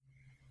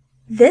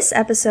This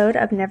episode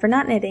of Never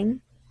Not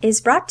Knitting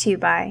is brought to you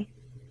by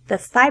The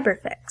Fiber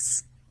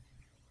Fix.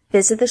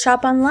 Visit the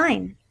shop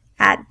online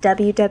at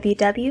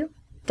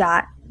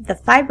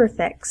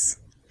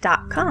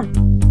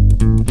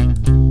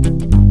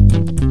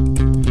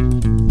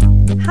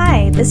www.thefiberfix.com.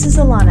 Hi, this is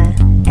Alana,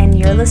 and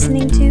you're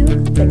listening to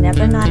the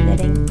Never Not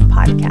Knitting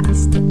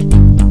podcast.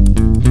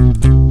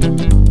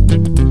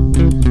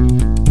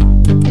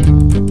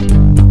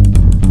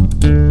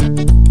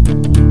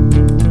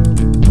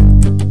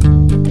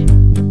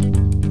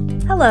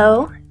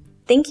 Hello,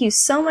 thank you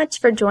so much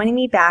for joining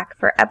me back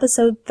for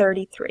episode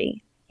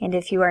 33. And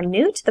if you are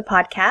new to the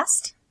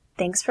podcast,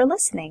 thanks for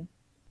listening.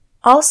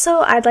 Also,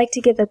 I'd like to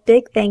give a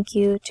big thank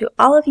you to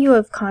all of you who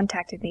have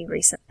contacted me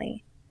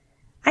recently.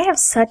 I have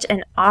such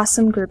an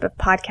awesome group of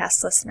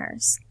podcast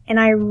listeners, and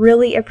I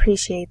really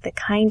appreciate the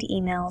kind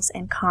emails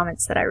and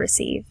comments that I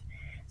receive.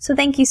 So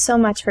thank you so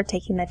much for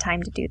taking the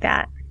time to do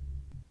that.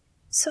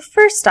 So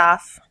first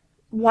off,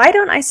 why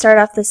don't I start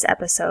off this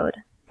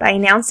episode by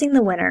announcing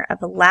the winner of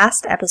the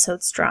last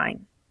episode's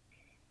drawing.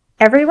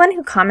 Everyone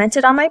who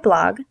commented on my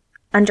blog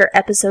under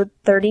episode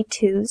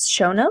 32's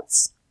show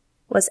notes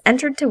was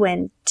entered to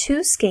win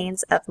 2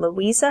 skeins of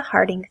Louisa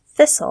Harding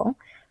Thistle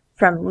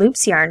from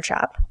Loops Yarn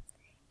Shop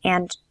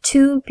and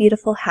 2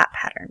 beautiful hat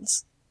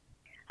patterns.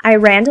 I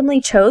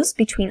randomly chose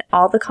between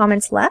all the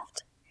comments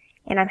left,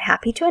 and I'm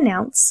happy to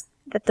announce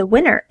that the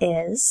winner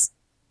is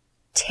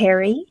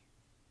Terry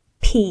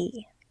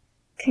P.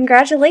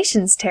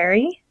 Congratulations,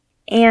 Terry!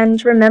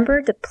 And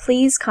remember to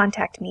please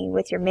contact me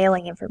with your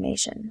mailing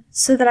information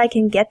so that I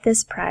can get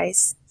this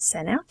prize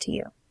sent out to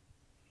you.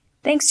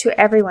 Thanks to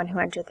everyone who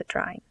entered the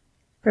drawing.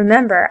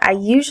 Remember, I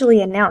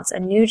usually announce a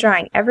new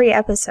drawing every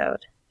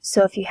episode,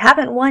 so if you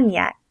haven't won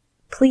yet,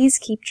 please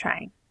keep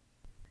trying.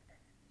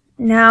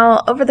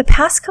 Now, over the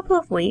past couple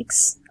of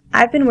weeks,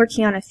 I've been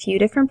working on a few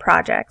different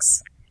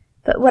projects,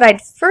 but what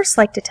I'd first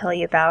like to tell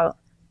you about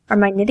are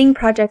my knitting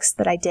projects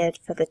that I did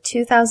for the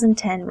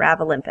 2010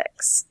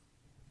 Ravelympics.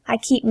 I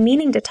keep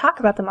meaning to talk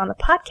about them on the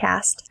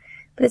podcast,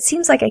 but it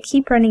seems like I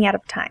keep running out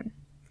of time.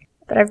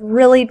 But I've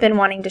really been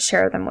wanting to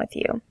share them with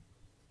you.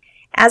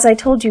 As I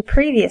told you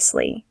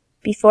previously,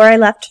 before I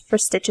left for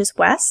Stitches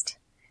West,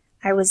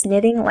 I was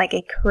knitting like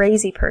a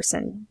crazy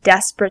person,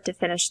 desperate to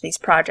finish these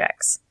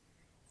projects.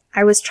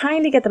 I was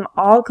trying to get them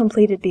all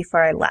completed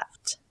before I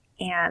left,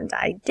 and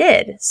I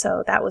did,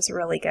 so that was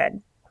really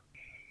good.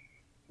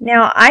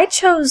 Now, I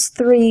chose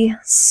 3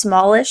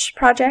 smallish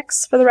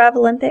projects for the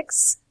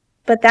Ravelympics,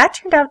 but that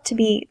turned out to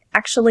be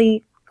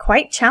actually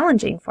quite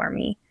challenging for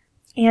me.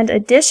 And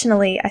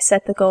additionally, I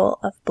set the goal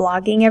of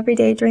blogging every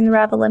day during the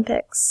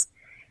Ravelympics.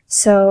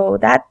 So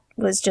that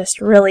was just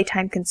really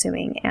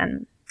time-consuming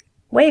and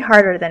way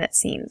harder than it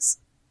seems.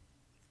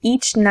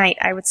 Each night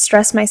I would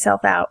stress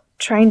myself out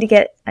trying to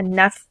get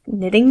enough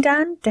knitting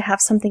done to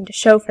have something to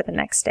show for the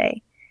next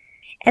day.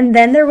 And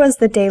then there was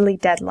the daily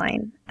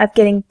deadline of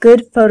getting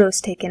good photos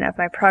taken of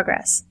my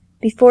progress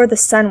before the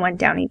sun went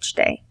down each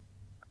day.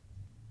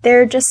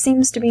 There just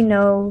seems to be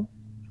no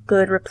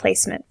good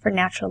replacement for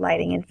natural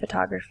lighting in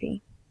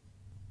photography.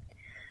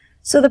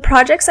 So the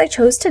projects I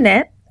chose to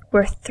knit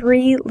were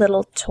 3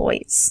 little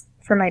toys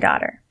for my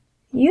daughter.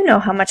 You know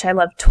how much I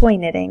love toy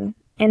knitting,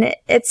 and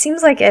it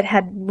seems like it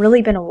had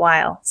really been a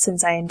while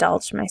since I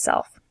indulged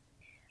myself.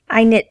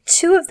 I knit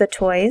 2 of the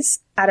toys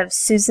out of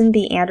Susan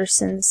B.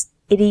 Anderson's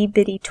Itty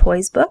Bitty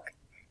Toys book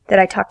that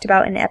I talked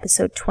about in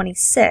episode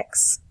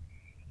 26.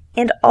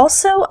 And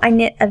also I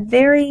knit a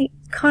very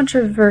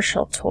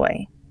controversial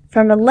toy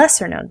from a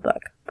lesser-known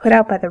book put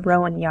out by the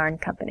Rowan Yarn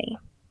Company.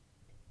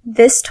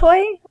 This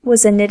toy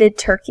was a knitted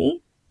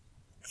turkey.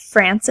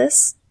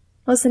 Frances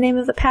was the name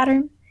of the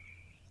pattern.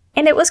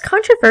 And it was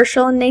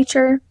controversial in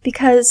nature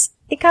because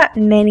it got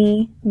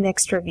many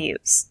mixed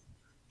reviews.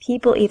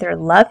 People either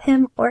love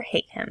him or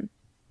hate him.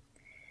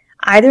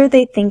 Either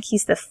they think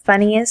he's the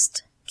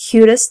funniest,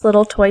 cutest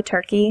little toy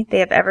turkey they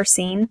have ever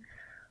seen,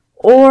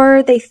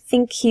 or they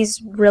think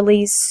he's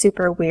really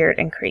super weird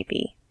and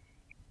creepy.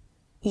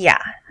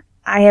 Yeah,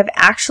 I have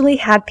actually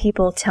had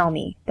people tell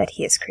me that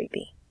he is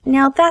creepy.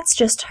 Now that's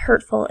just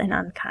hurtful and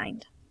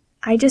unkind.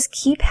 I just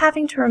keep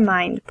having to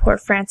remind poor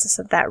Frances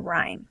of that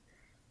rhyme.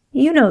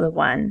 You know the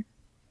one.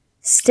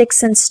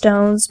 Sticks and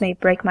stones may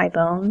break my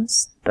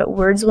bones, but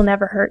words will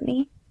never hurt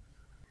me.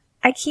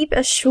 I keep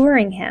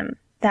assuring him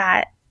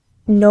that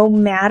no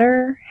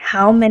matter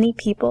how many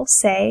people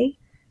say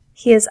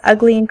he is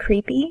ugly and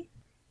creepy,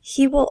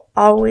 he will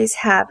always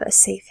have a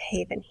safe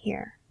haven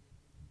here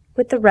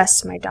with the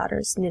rest of my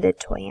daughter's knitted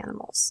toy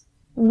animals.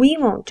 We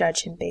won't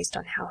judge him based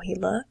on how he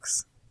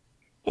looks.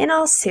 In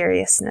all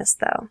seriousness,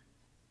 though,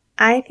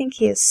 I think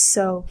he is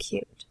so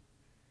cute.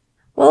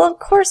 Well, of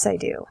course I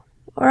do,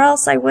 or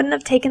else I wouldn't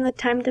have taken the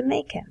time to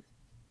make him.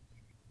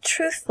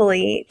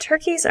 Truthfully,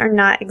 turkeys are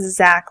not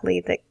exactly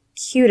the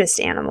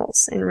cutest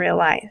animals in real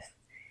life,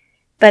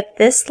 but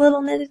this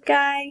little knitted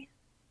guy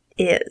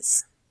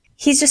is.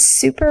 He's just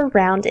super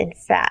round and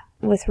fat,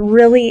 with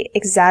really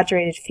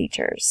exaggerated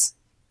features.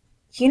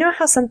 You know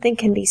how something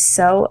can be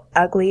so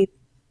ugly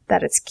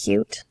that it's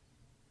cute?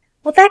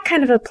 Well, that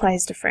kind of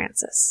applies to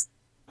Frances,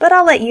 but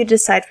I'll let you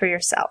decide for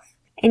yourself,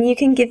 and you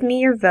can give me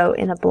your vote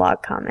in a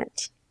blog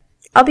comment.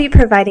 I'll be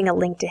providing a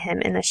link to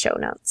him in the show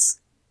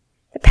notes.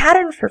 The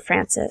pattern for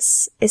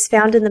Frances is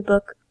found in the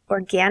book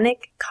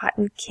Organic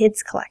Cotton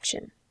Kids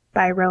Collection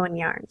by Rowan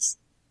Yarns.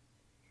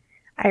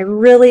 I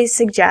really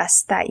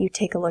suggest that you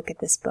take a look at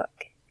this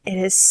book. It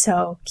is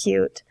so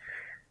cute.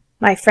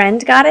 My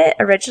friend got it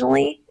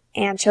originally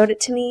and showed it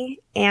to me,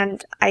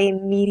 and I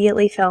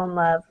immediately fell in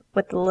love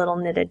with the little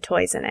knitted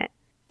toys in it.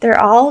 They're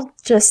all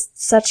just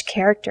such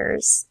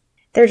characters.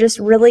 They're just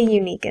really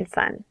unique and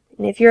fun.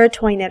 And if you're a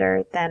toy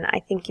knitter, then I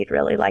think you'd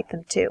really like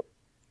them too.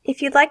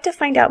 If you'd like to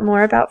find out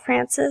more about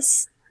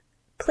Frances,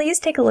 please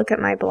take a look at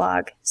my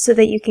blog so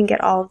that you can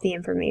get all of the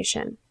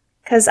information,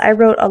 because I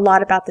wrote a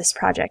lot about this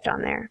project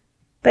on there.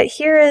 But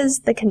here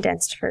is the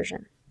condensed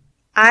version.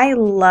 I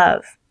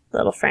love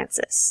little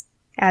Frances,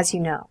 as you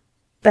know,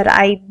 but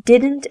I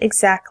didn't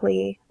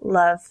exactly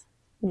love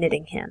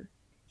knitting him.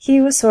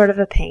 He was sort of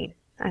a pain,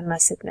 I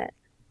must admit.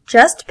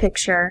 Just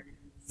picture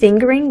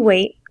fingering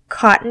weight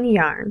cotton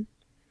yarn,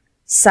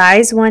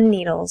 size 1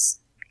 needles,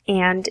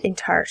 and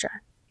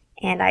intarsia,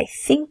 and I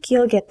think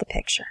you'll get the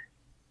picture.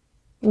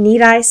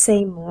 Need I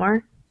say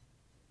more?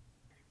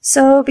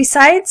 So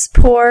besides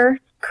poor,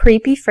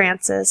 creepy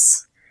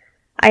Frances,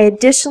 I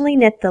additionally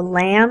knit the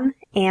lamb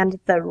and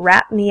the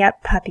Wrap Me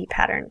Up puppy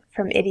pattern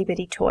from Itty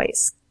Bitty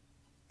Toys.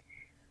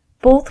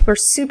 Both were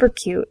super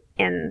cute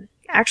and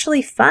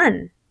actually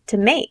fun to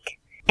make,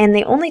 and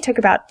they only took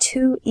about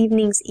 2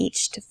 evenings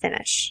each to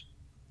finish.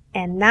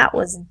 And that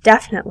was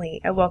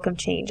definitely a welcome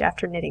change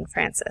after knitting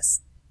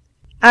Frances.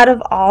 Out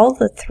of all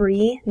the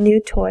 3 new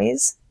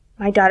toys,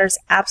 my daughter's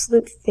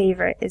absolute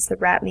favorite is the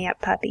Wrap Me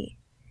Up puppy.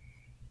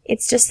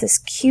 It's just this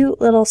cute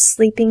little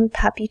sleeping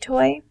puppy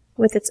toy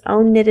with its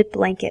own knitted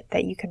blanket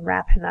that you can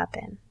wrap him up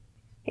in.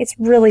 It's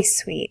really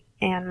sweet,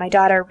 and my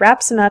daughter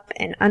wraps him up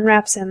and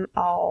unwraps him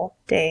all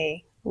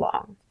day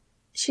long.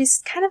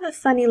 She's kind of a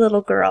funny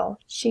little girl.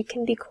 She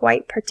can be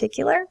quite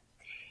particular,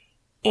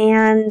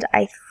 and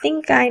I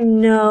think I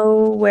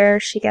know where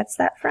she gets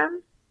that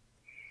from.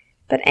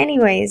 But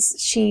anyways,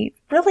 she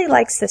really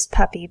likes this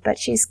puppy, but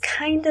she's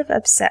kind of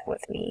upset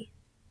with me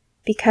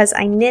because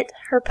I knit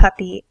her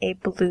puppy a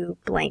blue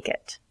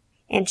blanket.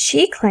 And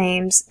she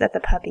claims that the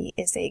puppy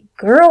is a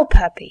girl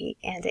puppy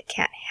and it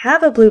can't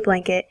have a blue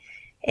blanket,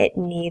 it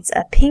needs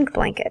a pink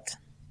blanket.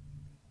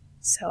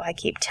 So I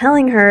keep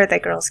telling her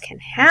that girls can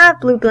have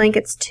blue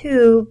blankets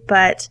too,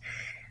 but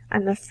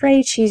I'm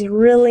afraid she's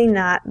really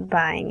not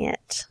buying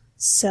it.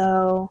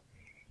 So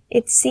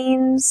it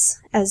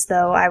seems as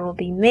though I will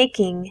be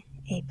making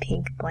a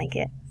pink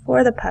blanket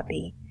for the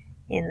puppy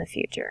in the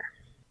future.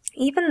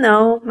 Even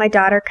though my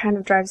daughter kind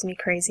of drives me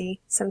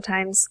crazy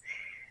sometimes,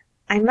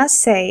 I must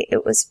say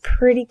it was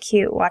pretty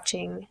cute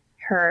watching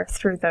her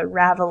through the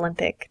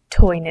Ravelympic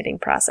toy knitting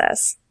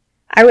process.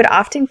 I would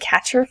often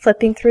catch her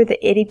flipping through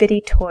the Itty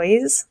Bitty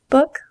Toys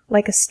book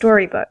like a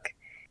storybook,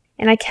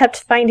 and I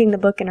kept finding the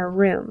book in her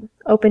room,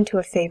 open to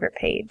a favorite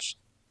page.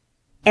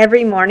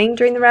 Every morning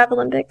during the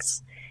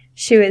Ravelympics,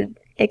 she would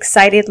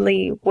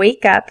excitedly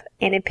wake up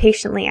and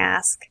impatiently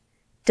ask,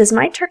 "Does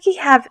my turkey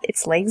have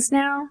its legs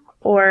now?"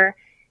 Or,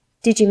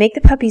 "Did you make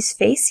the puppy's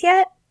face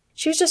yet?"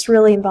 She was just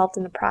really involved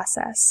in the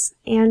process,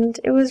 and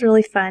it was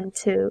really fun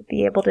to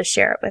be able to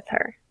share it with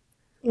her.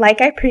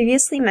 Like I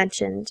previously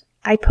mentioned,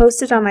 I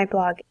posted on my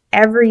blog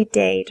every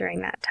day during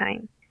that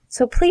time,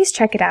 so please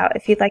check it out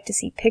if you'd like to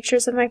see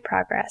pictures of my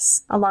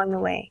progress along the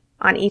way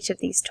on each of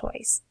these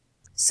toys.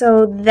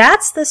 So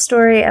that's the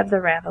story of the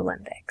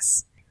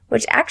Ravelympics,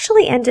 which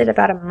actually ended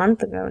about a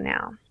month ago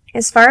now.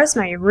 As far as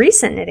my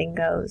recent knitting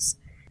goes,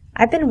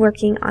 I've been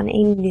working on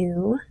a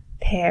new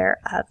pair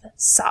of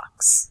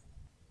socks.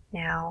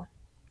 Now,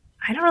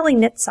 I don't really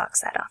knit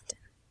socks that often.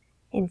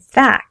 In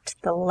fact,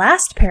 the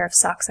last pair of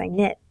socks I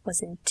knit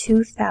was in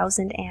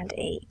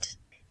 2008.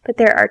 But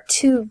there are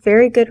 2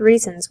 very good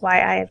reasons why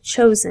I have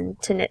chosen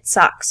to knit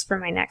socks for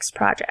my next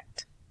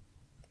project.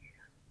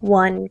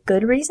 One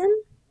good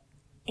reason,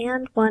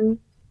 and one,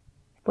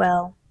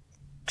 well,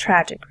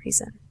 tragic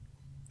reason.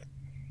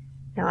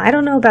 Now, I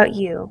don't know about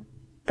you,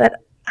 but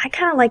I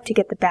kind of like to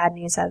get the bad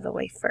news out of the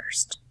way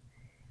first.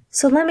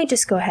 So let me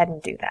just go ahead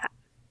and do that.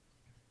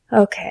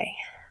 Okay.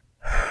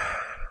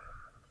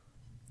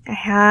 I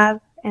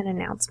have an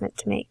announcement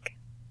to make.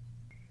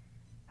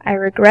 I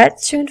regret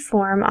to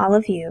inform all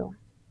of you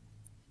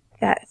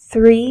that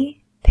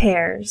 3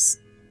 pairs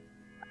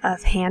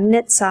of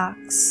hand-knit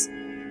socks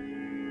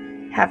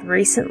have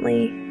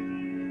recently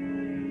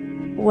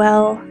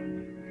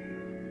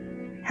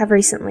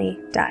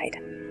died.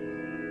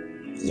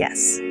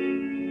 Yes.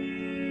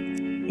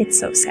 It's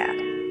so sad.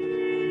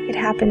 It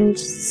happened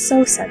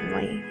so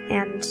suddenly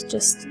and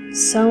just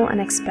so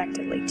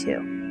unexpectedly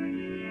too.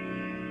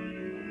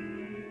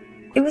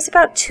 It was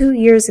about 2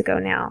 years ago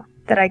now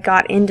that I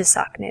got into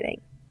sock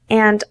knitting,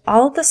 and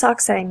all of the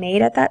socks that I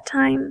made at that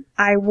time,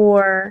 I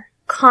wore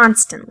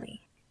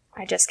constantly.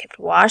 I just kept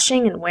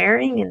washing and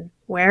wearing and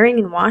wearing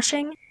and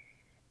washing,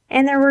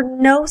 and there were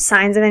no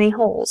signs of any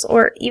holes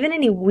or even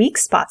any weak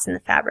spots in the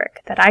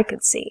fabric that I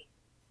could see.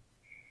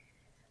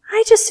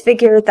 I just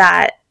figured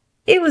that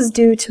it was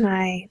due to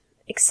my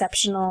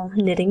exceptional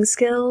knitting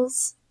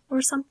skills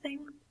or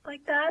something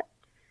like that,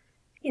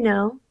 you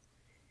know.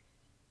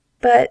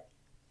 But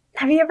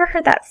have you ever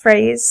heard that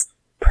phrase,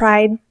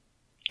 pride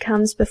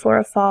comes before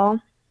a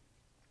fall?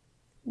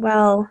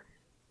 Well,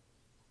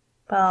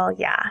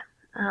 yeah.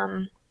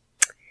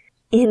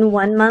 In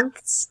 1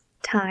 month's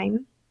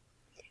time,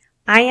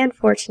 I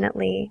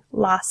unfortunately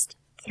lost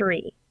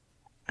 3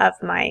 of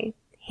my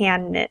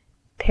hand-knit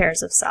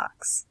pairs of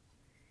socks.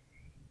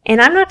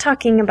 And I'm not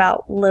talking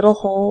about little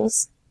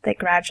holes that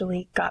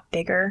gradually got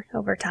bigger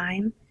over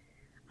time.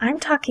 I'm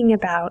talking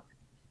about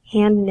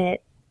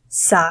hand-knit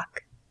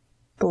sock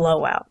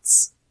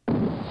blowouts.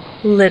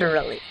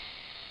 Literally.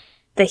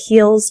 The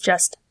heels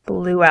just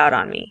blew out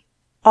on me.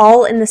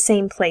 All in the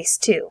same place,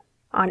 too,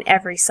 on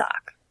every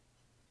sock.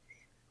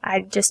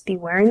 I'd just be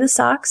wearing the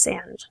socks,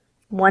 and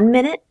 1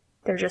 minute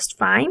they're just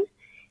fine,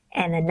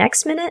 and the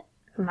next minute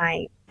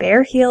my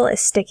bare heel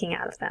is sticking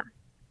out of them.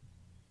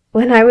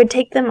 When I would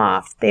take them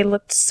off, they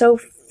looked so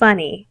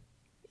funny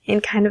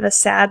in kind of a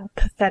sad,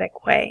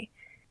 pathetic way.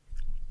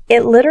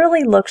 It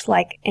literally looked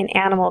like an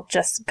animal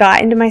just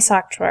got into my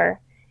sock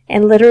drawer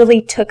and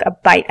literally took a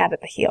bite out of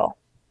the heel.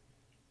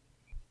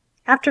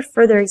 After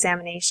further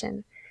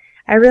examination,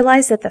 I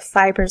realized that the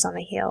fibers on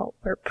the heel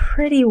were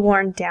pretty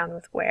worn down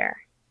with wear.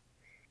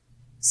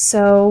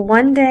 So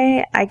one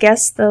day, I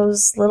guess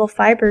those little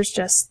fibers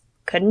just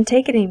couldn't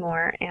take it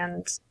anymore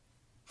and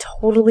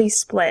totally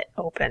split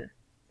open.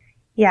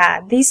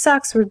 Yeah, these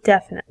socks were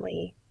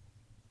definitely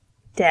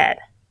dead.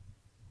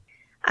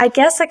 I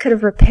guess I could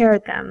have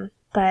repaired them,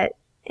 but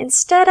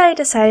instead I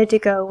decided to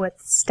go with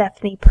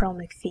Stephanie Pearl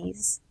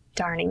McPhee's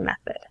darning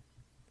method.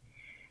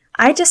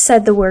 I just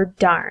said the word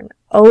darn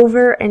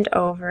over and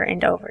over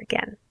and over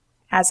again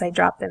as I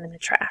dropped them in the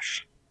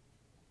trash.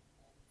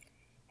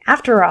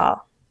 After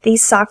all,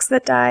 these socks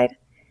that died,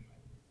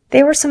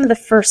 they were some of the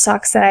first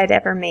socks that I'd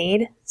ever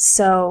made,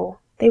 so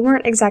they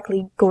weren't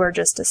exactly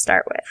gorgeous to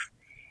start with.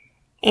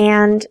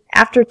 And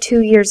after 2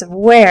 years of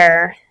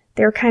wear,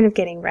 they were kind of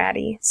getting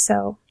ratty,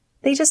 so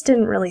they just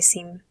didn't really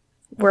seem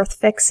worth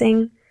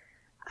fixing.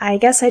 I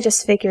guess I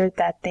just figured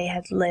that they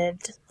had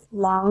lived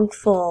long,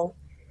 full,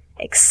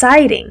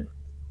 exciting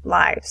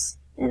lives,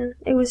 and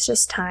it was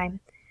just time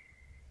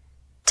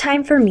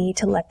for me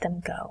to let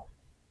them go.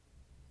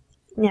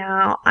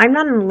 Now, I'm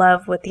not in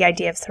love with the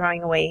idea of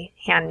throwing away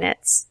hand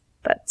knits,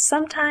 but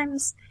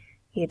sometimes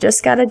you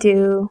just gotta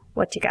do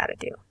what you gotta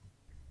do.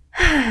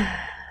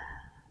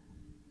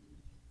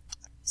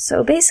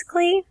 So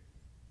basically,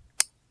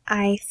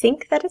 I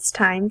think that it's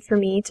time for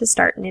me to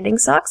start knitting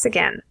socks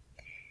again.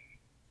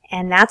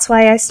 And that's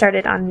why I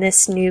started on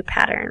this new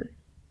pattern.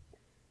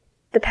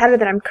 The pattern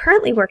that I'm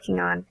currently working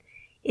on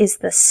is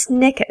the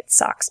Snicket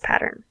socks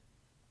pattern.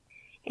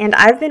 And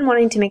I've been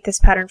wanting to make this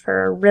pattern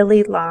for a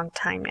really long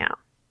time now.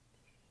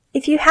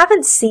 If you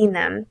haven't seen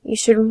them, you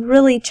should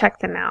really check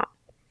them out.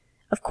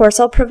 Of course,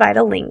 I'll provide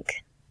a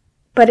link.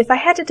 But if I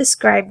had to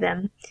describe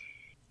them,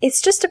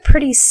 it's just a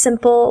pretty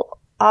simple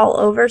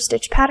all-over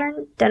stitch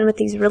pattern done with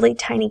these really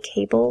tiny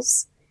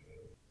cables.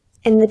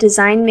 And the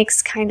design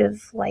makes kind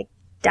of like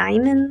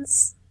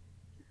diamonds.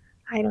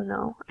 I don't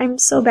know. I'm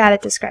so bad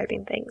at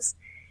describing things.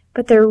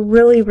 But they're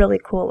really, really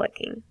cool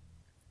looking.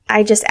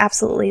 I just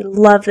absolutely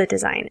love the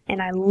design,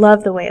 and I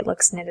love the way it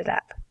looks knitted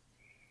up.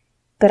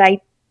 But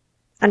I,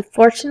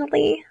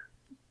 unfortunately,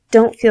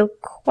 don't feel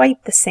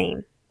quite the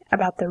same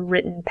about the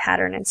written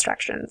pattern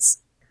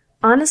instructions.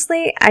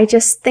 Honestly, I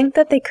just think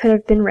that they could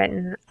have been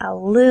written a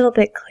little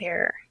bit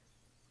clearer.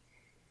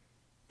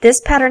 This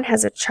pattern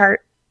has a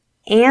chart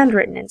and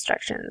written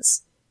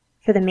instructions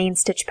for the main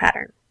stitch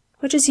pattern,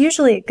 which is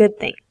usually a good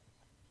thing.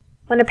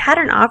 When a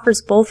pattern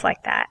offers both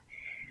like that,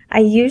 I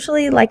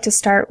usually like to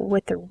start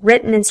with the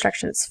written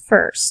instructions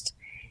first,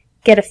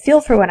 get a feel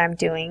for what I'm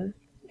doing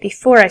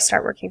before I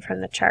start working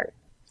from the chart.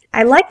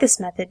 I like this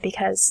method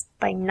because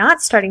by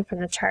not starting from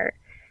the chart,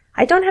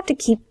 I don't have to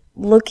keep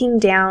looking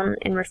down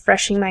and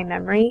refreshing my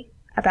memory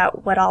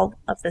about what all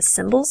of the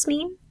symbols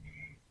mean.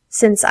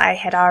 Since I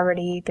had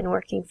already been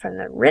working from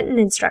the written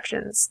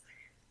instructions,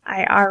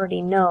 I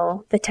already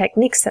know the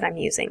techniques that I'm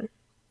using.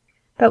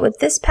 But with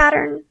this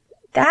pattern,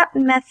 that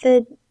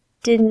method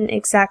didn't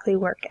exactly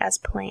work as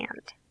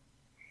planned.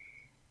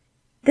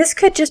 This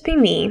could just be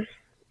me,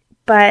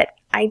 but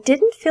I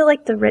didn't feel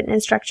like the written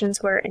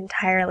instructions were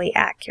entirely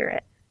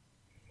accurate.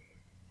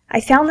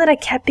 I found that I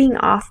kept being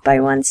off by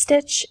 1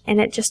 stitch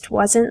and it just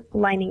wasn't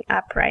lining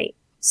up right.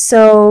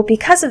 So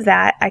because of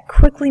that, I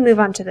quickly moved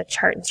on to the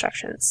chart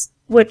instructions,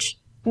 which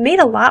made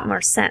a lot more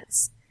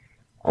sense.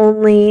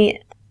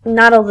 Only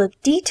not all the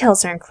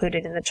details are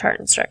included in the chart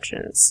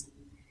instructions,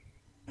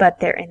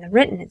 but they're in the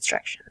written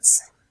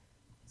instructions.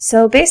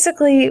 So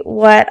basically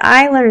what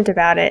I learned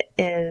about it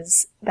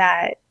is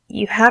that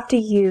you have to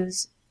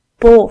use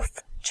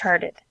both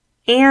charted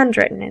and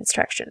written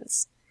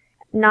instructions,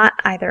 not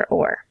either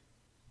or.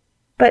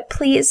 But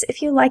please,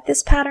 if you like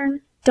this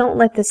pattern, don't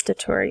let this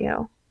deter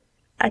you.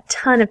 a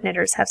ton of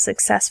knitters have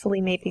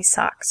successfully made these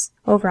socks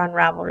over on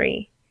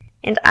Ravelry,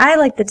 and I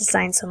like the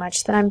design so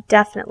much that I'm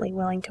definitely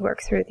willing to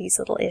work through these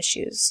little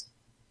issues.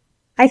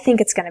 I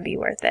think it's going to be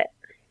worth it.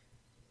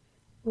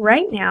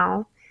 Right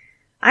now,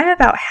 I'm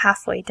about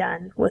halfway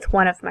done with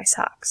one of my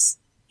socks,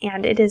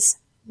 and it is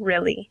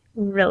really,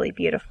 really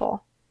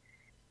beautiful.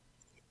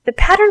 The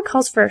pattern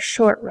calls for a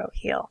short row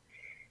heel,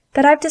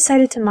 but I've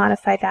decided to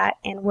modify that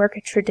and work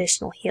a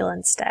traditional heel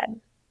instead.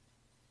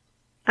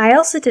 I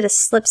also did a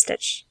slip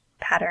stitch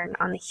pattern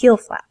on the heel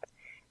flap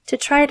to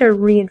try to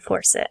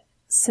reinforce it,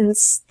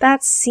 since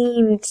that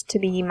seemed to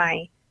be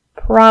my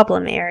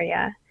problem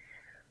area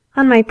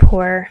on my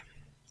poor,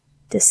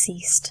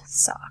 deceased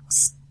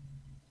socks.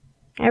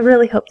 I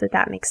really hope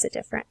that makes a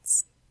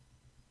difference.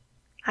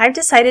 I've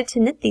decided to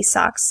knit these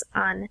socks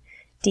on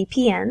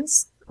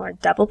DPNs, or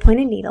double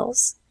pointed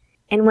needles,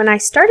 and when I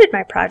started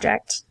my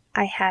project,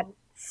 I had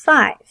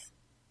five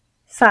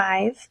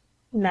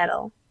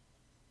metal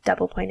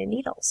double pointed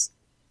needles.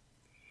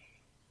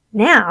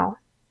 Now,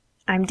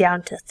 I'm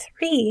down to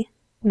 3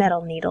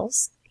 metal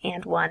needles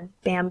and 1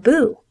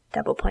 bamboo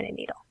double pointed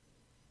needle.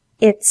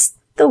 It's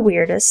the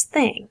weirdest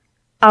thing.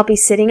 I'll be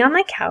sitting on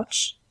my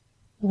couch,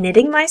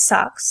 knitting my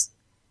socks,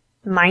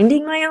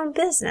 minding my own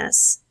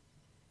business,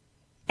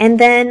 and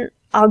then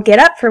I'll get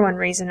up for one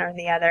reason or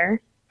the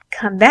other,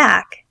 come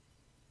back,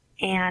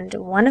 and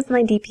one of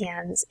my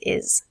DPNs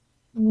is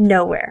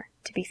nowhere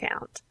to be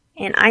found.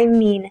 And I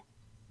mean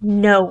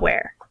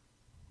nowhere.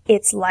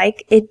 It's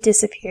like it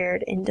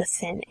disappeared into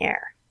thin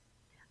air.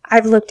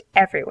 I've looked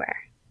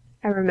everywhere.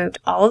 I removed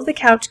all of the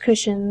couch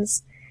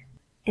cushions,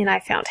 and I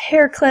found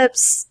hair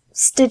clips,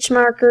 stitch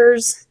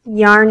markers,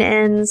 yarn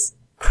ends,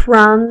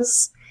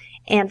 crumbs,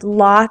 and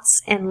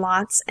lots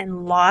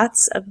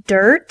of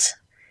dirt,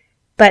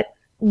 but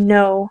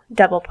no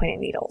double-pointed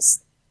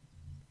needles.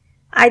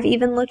 I've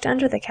even looked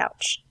under the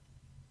couch,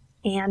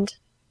 and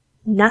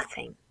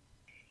nothing.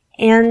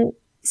 And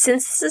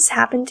since this has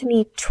happened to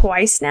me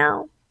twice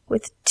now,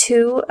 with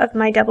 2 of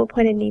my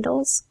double-pointed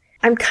needles,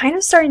 I'm kind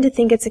of starting to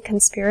think it's a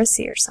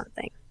conspiracy or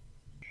something.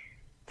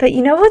 But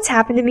you know what's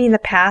happened to me in the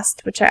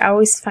past, which I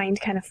always find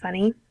kind of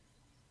funny?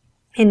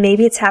 And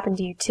maybe it's happened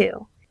to you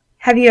too.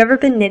 Have you ever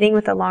been knitting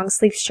with a long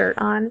sleeve shirt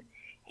on,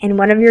 and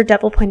one of your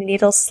double-pointed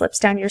needles slips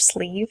down your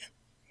sleeve?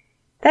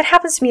 That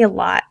happens to me a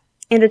lot,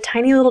 and a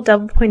tiny little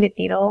double-pointed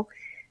needle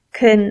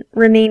can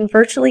remain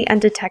virtually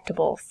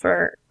undetectable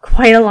for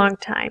quite a long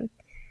time.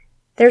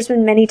 There's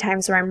been many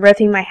times where I'm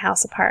ripping my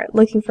house apart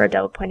looking for a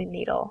double-pointed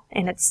needle,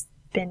 and it's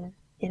been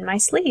in my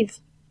sleeve.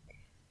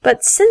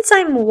 But since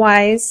I'm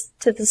wise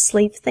to the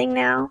sleeve thing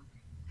now,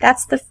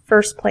 that's the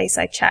first place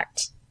I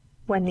checked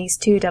when these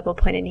 2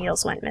 double-pointed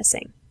needles went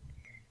missing.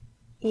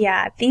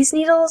 Yeah, these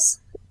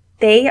needles,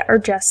 they are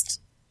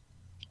just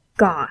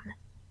gone.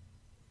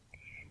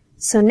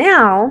 So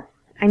now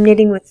I'm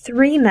knitting with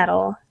 3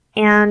 metal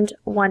and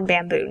 1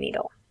 bamboo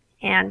needle,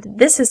 and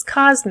this has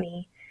caused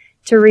me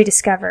to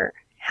rediscover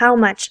how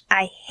much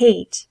I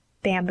hate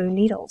bamboo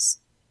needles.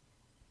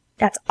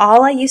 That's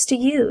all I used to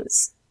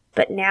use,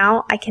 but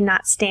now I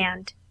cannot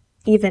stand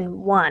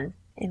even one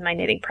in my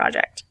knitting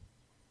project.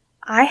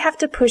 I have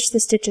to push the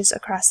stitches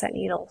across that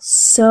needle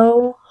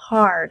so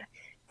hard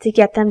to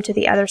get them to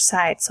the other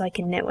side so I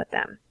can knit with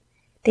them.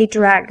 They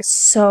drag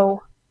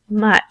so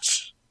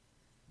much.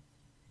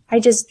 I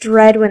just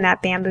dread when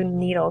that bamboo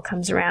needle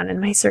comes around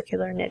in my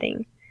circular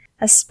knitting,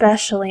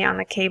 especially on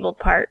the cabled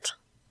part.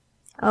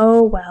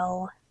 Oh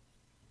well.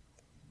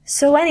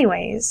 So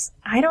anyways,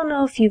 I don't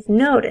know if you've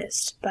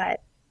noticed,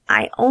 but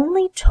I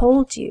only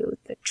told you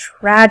the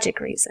tragic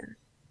reason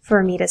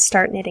for me to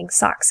start knitting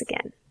socks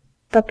again.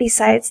 But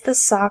besides the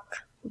sock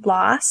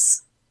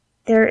loss,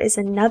 there is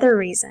another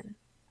reason,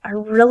 a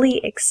really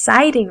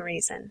exciting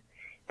reason,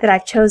 that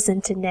I've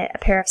chosen to knit a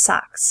pair of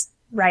socks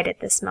right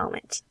at this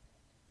moment.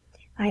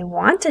 I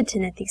wanted to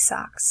knit these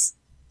socks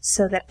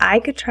so that I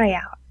could try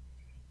out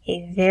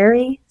a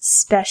very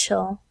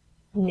special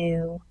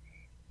new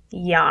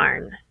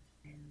yarn.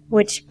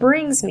 Which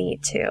brings me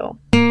to...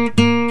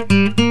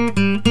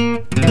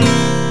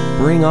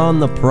 Bring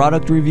on the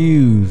product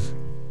reviews.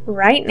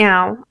 Right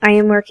now, I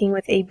am working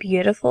with a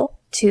beautiful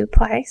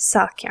 2-ply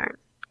sock yarn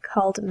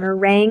called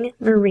Meringue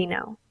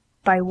Merino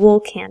by Wool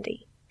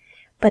Candy.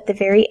 But the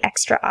very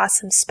extra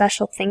awesome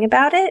special thing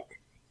about it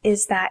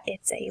is that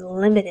it's a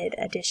limited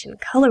edition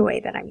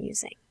colorway that I'm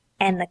using.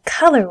 And the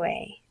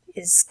colorway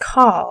is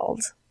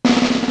called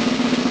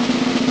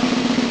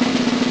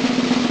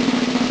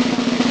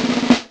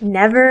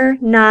Never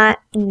Not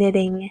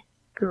Knitting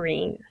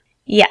Green.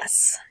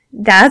 Yes,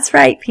 that's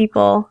right,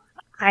 people.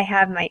 I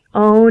have my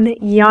own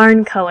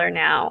yarn color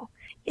now.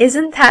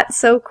 Isn't that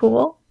so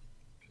cool?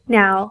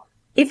 Now,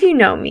 if you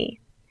know me,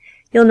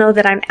 you'll know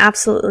that I'm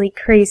absolutely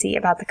crazy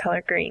about the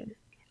color green.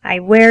 I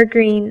wear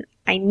green,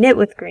 I knit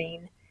with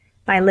green,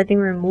 my living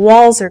room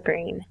walls are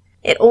green.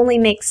 It only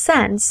makes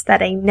sense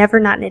that a Never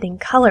Not Knitting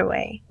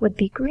colorway would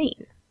be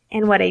green.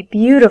 And what a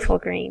beautiful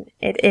green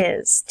it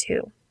is,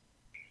 too.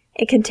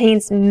 It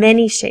contains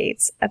many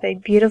shades of a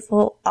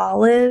beautiful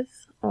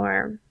olive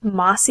or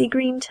mossy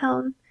green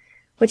tone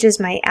which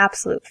is my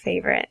absolute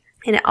favorite.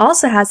 And it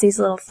also has these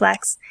little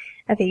flecks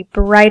of a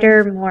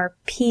brighter, more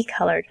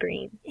pea-colored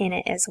green in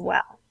it as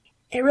well.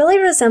 It really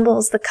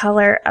resembles the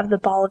color of the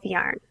ball of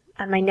yarn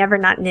on my Never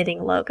Not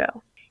Knitting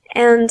logo.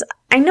 And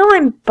I know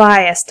I'm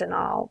biased and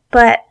all,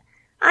 but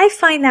I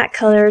find that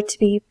color to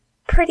be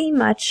pretty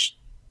much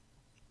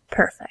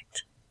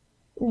perfect.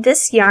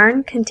 This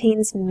yarn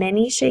contains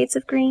many shades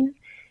of green,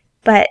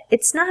 but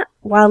it's not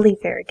wildly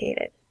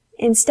variegated.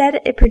 Instead,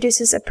 it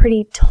produces a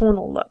pretty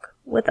tonal look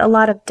with a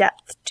lot of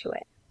depth to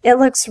it. It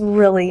looks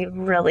really,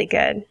 really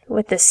good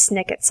with this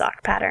snicket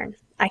sock pattern.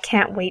 I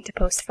can't wait to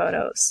post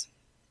photos.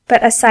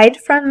 But aside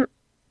from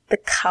the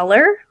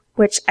color,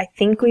 which I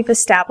think we've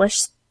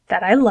established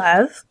that I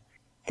love,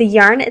 the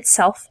yarn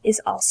itself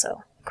is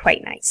also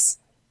quite nice.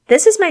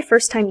 This is my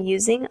first time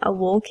using a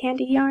wool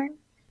candy yarn.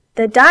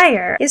 The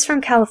dyer is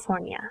from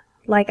California,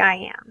 like I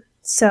am,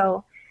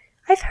 so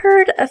I've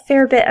heard a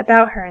fair bit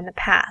about her in the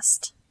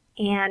past.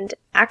 And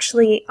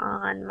actually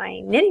on my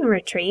knitting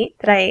retreat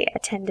that I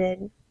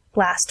attended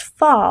last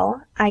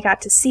fall, I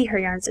got to see her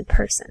yarns in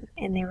person,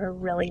 and they were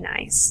really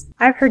nice.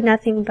 I've heard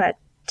nothing but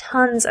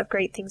tons of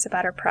great things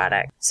about her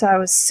product, so I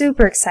was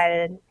super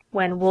excited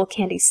when Wool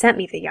Candy sent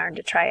me the yarn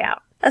to try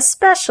out,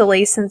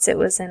 especially since it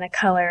was in a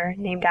color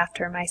named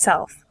after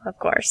myself, of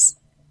course.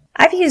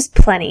 I've used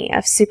plenty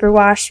of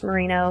superwash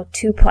merino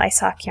 2-ply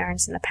sock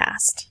yarns in the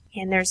past,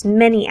 and there's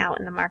many out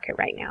in the market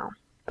right now.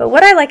 But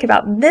what I like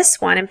about this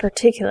one in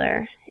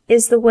particular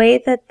is the way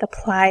that the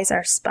plies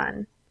are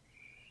spun.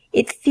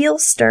 It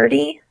feels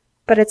sturdy,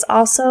 but it's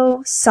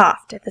also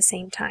soft at the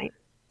same time.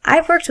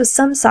 I've worked with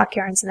some sock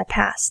yarns in the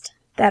past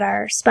that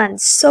are spun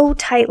so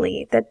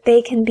tightly that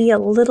they can be a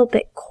little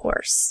bit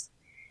coarse.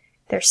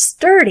 They're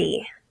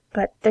sturdy,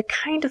 but they're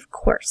kind of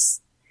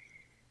coarse.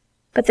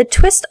 But the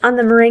twist on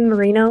the meringue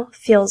merino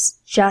feels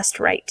just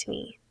right to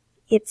me.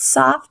 It's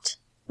soft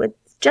with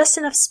just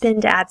enough spin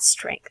to add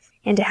strength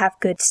and to have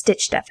good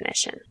stitch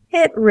definition.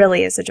 It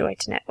really is a joy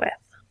to knit with.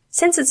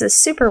 Since it's a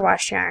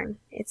superwash yarn,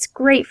 it's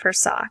great for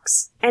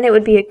socks, and it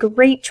would be a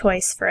great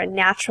choice for a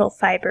natural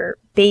fiber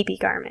baby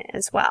garment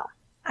as well.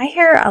 I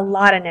hear a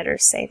lot of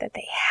knitters say that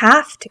they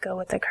have to go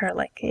with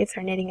acrylic if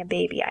they're knitting a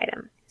baby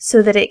item,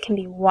 so that it can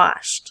be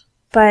washed.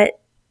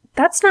 But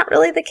that's not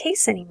really the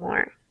case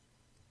anymore.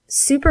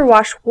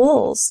 Superwash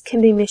wools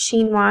can be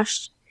machine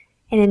washed,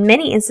 and in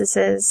many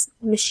instances,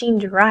 machine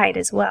dried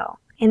as well.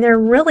 And they're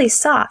really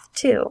soft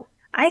too.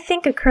 I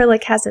think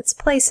acrylic has its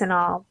place and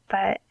all,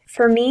 but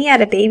for me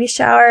at a baby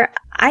shower,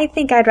 I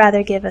think I'd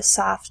rather give a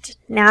soft,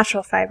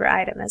 natural fiber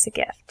item as a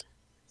gift.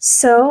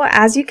 So,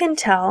 as you can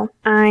tell,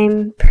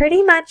 I'm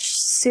pretty much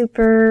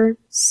super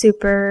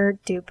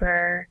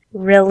duper,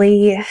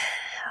 really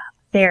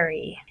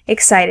very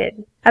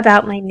excited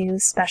about my new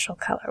special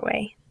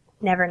colorway,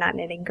 Never Not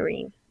Knitting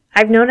Green.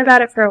 I've known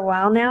about it for a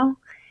while now,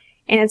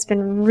 and it's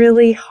been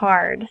really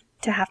hard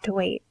to have to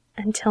wait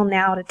until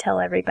now to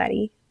tell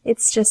everybody.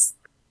 It's just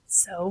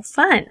so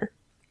fun.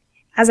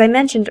 As I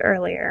mentioned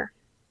earlier,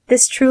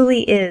 this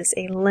truly is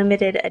a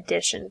limited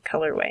edition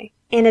colorway,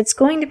 and it's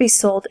going to be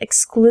sold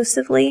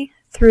exclusively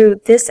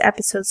through this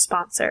episode's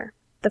sponsor,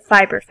 the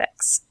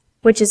Fiberfix,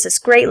 which is this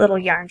great little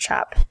yarn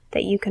shop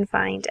that you can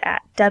find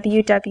at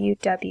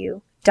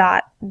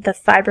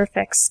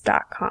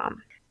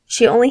www.thefiberfix.com.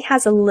 She only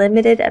has a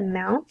limited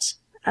amount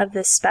of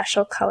this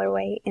special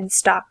colorway in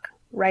stock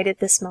right at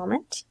this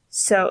moment,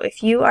 so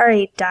if you are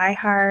a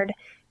die-hard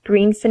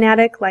green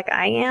fanatic like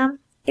I am,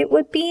 it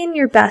would be in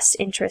your best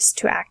interest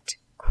to act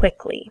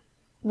quickly.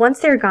 Once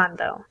they're gone,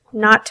 though,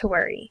 not to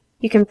worry.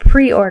 You can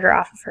pre-order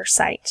off of her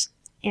site,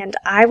 and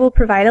I will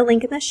provide a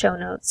link in the show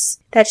notes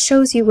that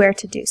shows you where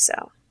to do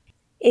so.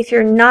 If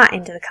you're not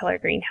into the color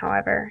green,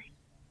 however,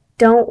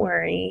 don't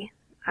worry.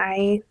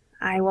 I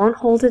won't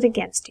hold it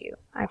against you,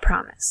 I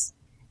promise.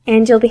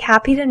 And you'll be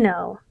happy to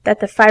know that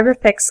the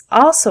Fiberfix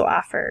also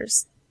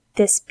offers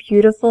this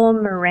beautiful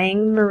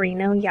meringue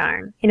merino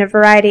yarn in a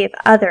variety of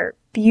other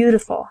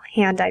beautiful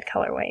hand-dyed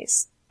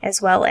colorways,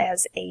 as well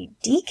as a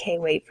DK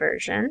weight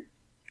version,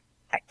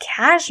 a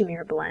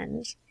cashmere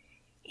blend,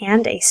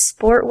 and a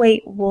sport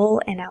weight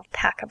wool and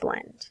alpaca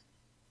blend.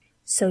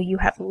 So you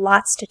have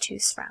lots to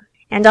choose from.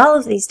 And all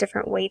of these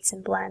different weights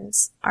and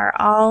blends are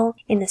all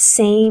in the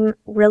same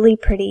really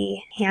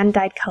pretty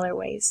hand-dyed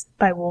colorways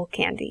by Wool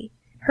Candy.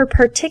 Her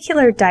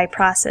particular dye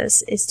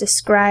process is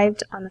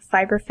described on the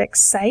Fiberfix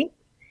site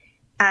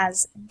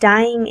as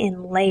dyeing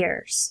in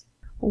layers,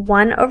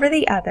 one over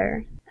the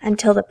other,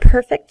 until the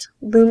perfect,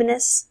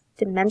 luminous,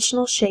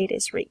 dimensional shade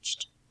is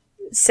reached.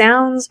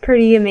 Sounds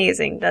pretty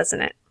amazing,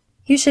 doesn't it?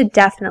 You should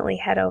definitely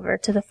head over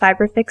to the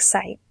Fiberfix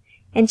site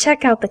and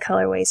check out the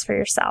colorways for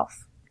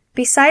yourself.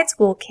 Besides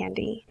Wool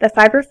Candy, the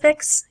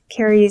Fiberfix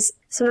carries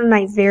some of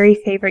my very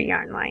favorite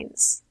yarn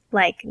lines,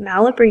 like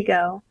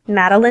Malabrigo,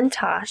 Madeline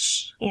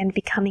Tosh, and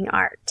Becoming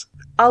Art.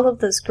 All of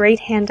those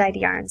great hand-dyed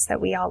yarns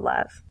that we all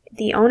love.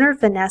 The owner,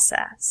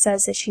 Vanessa,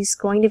 says that she's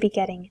going to be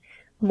getting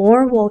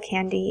more Wool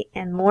Candy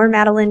and more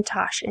Madeline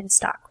Tosh in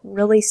stock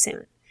really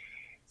soon.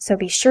 So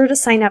be sure to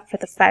sign up for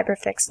the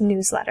Fiberfix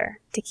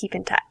newsletter to keep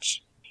in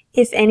touch.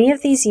 If any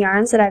of these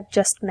yarns that I've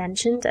just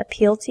mentioned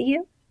appeal to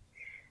you,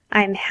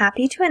 I am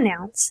happy to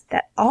announce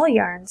that all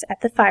yarns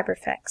at the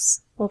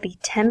FiberFix will be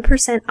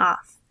 10%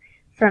 off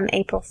from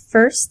April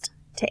 1st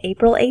to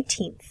April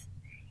 18th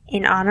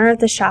in honor of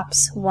the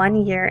shop's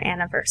 1-year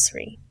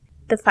anniversary.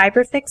 The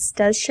FiberFix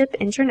does ship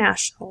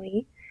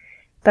internationally,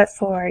 but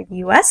for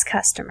U.S.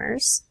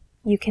 customers,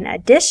 you can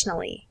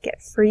additionally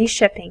get free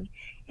shipping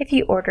if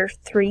you order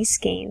 3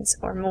 skeins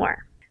or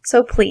more.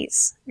 So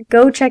please,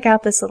 go check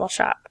out this little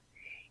shop.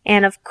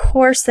 And of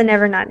course, the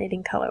Never Not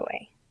Knitting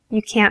colorway.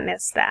 You can't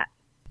miss that.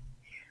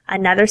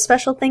 Another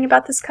special thing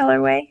about this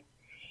colorway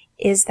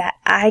is that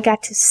I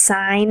got to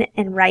sign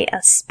and write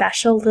a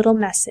special little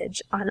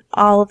message on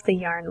all of the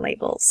yarn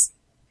labels.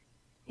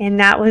 And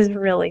that was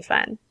really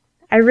fun.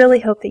 I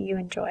really hope that you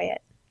enjoy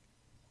it.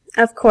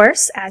 Of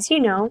course, as you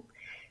know,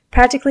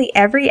 practically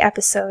every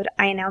episode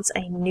I announce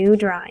a new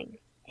drawing,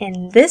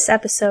 and this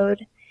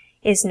episode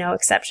is no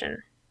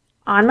exception.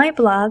 On my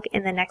blog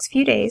in the next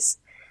few days,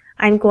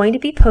 I'm going to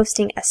be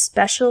posting a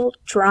special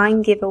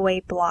drawing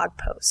giveaway blog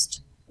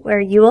post where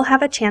you will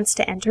have a chance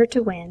to enter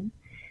to win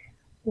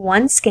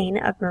 1 skein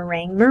of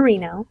Meringue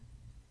Merino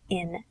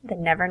in the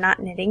Never Not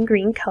Knitting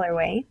green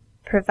colorway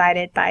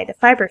provided by the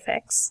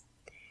FiberFix,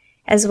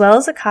 as well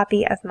as a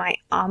copy of my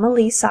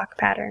Amelie sock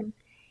pattern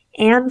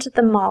and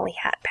the Molly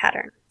hat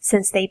pattern,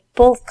 since they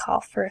both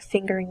call for a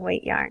fingering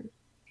weight yarn.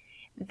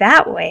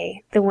 That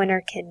way, the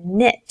winner can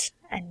knit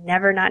a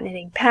Never Not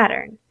Knitting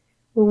pattern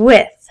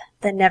with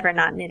the Never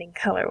Not Knitting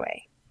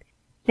colorway.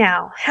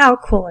 Now, how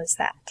cool is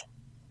that?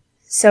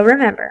 So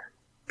remember,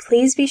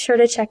 please be sure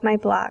to check my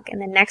blog in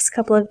the next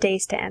couple of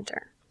days to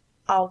enter.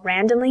 I'll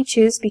randomly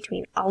choose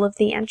between all of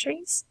the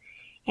entries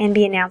and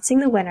be announcing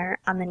the winner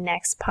on the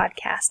next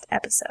podcast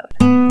episode.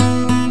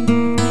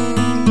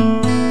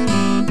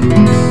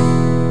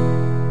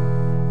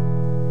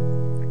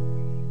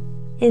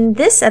 In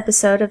this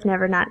episode of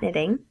Never Not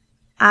Knitting,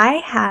 I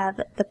have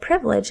the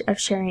privilege of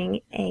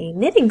sharing a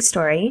knitting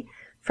story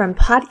from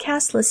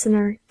podcast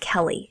listener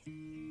Kelly.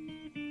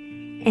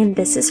 And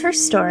this is her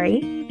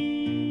story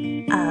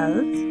of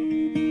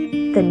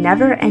the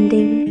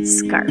never-ending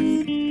scarf.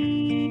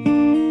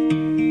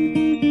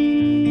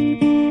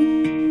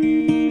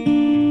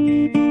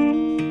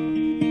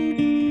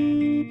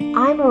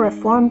 I'm a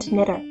reformed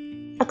knitter,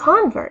 a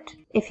convert,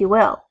 if you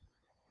will.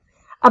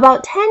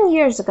 About 10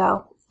 years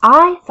ago,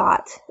 I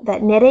thought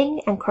that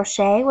knitting and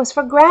crochet was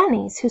for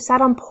grannies who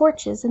sat on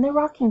porches in their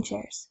rocking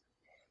chairs.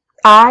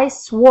 I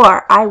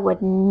swore I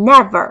would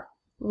never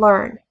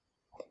learn.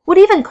 Would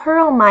even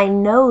curl my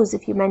nose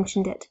if you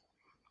mentioned it.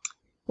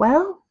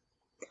 Well,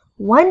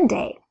 one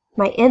day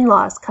my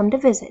in-laws come to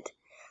visit,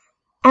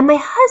 and my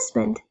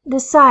husband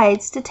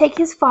decides to take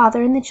his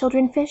father and the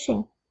children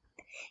fishing.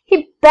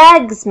 He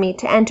begs me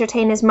to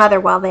entertain his mother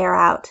while they are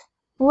out.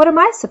 What am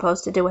I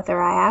supposed to do with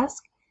her, I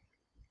ask.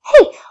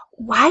 Hey,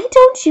 why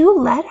don't you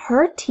let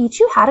her teach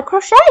you how to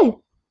crochet?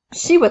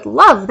 She would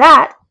love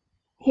that,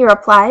 he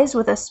replies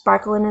with a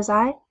sparkle in his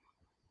eye.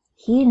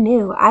 He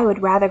knew I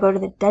would rather go to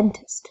the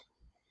dentist.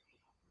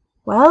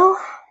 Well,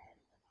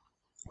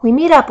 we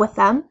meet up with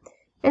them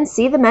and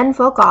see the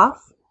menfolk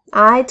off.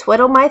 I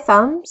twiddle my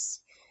thumbs,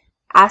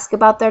 ask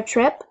about their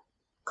trip,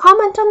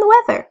 comment on the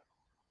weather.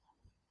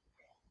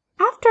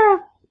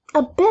 After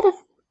a bit of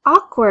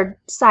awkward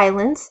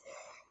silence,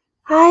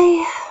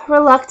 I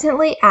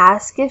reluctantly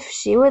ask if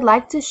she would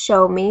like to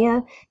show me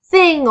a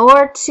thing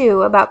or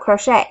two about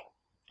crochet.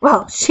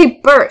 Well,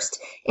 she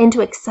burst into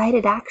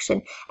excited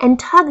action and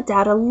tugged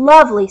out a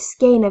lovely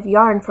skein of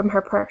yarn from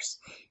her purse.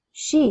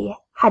 She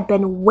had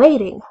been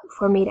waiting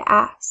for me to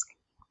ask.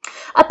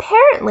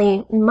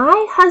 Apparently,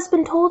 my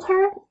husband told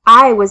her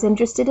I was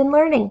interested in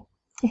learning.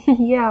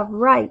 Yeah,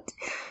 right.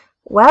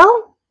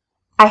 Well,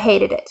 I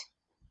hated it.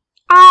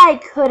 I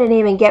couldn't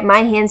even get my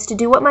hands to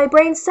do what my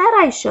brain said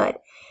I should,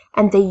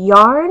 and the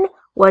yarn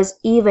was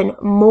even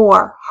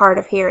more hard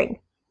of hearing.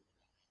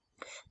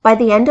 By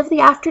the end of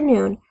the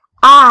afternoon,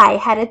 I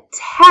had a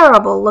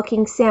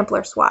terrible-looking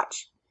sampler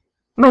swatch.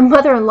 My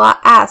mother-in-law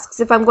asks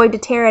if I'm going to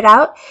tear it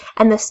out,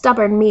 and the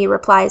stubborn me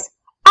replies,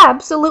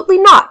 "Absolutely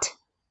not."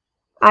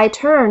 I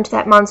turned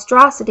that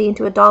monstrosity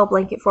into a doll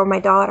blanket for my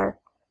daughter.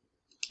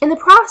 In the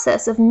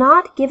process of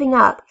not giving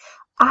up,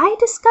 I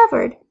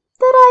discovered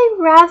that I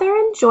rather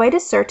enjoyed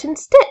a certain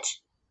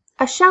stitch,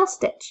 a shell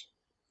stitch.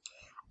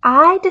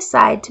 I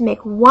decided to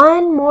make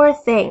one more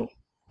thing,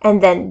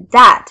 and then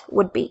that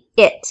would be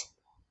it.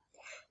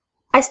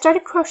 I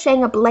started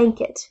crocheting a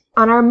blanket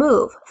on our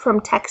move from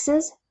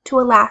Texas to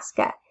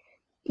Alaska.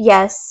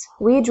 Yes,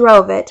 we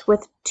drove it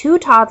with 2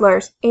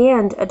 toddlers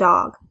and a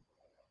dog.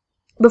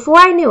 Before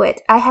I knew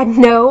it, I had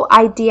no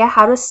idea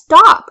how to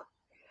stop.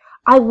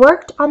 I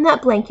worked on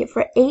that blanket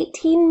for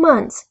 18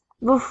 months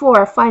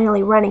before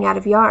finally running out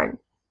of yarn.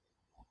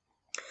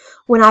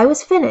 When I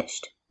was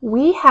finished,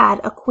 we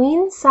had a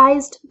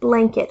queen-sized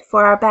blanket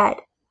for our bed.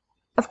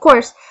 Of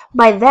course,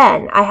 by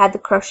then I had the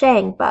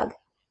crocheting bug,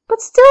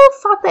 but still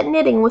thought that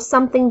knitting was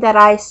something that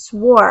I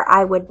swore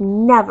I would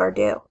never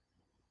do.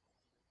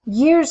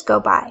 Years go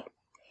by,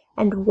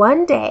 and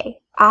one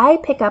day I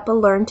pick up a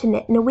Learn to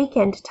Knit in a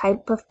Weekend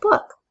type of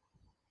book.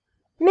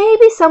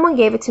 Maybe someone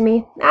gave it to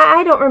me.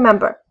 I don't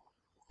remember.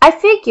 I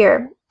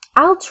figure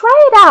I'll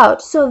try it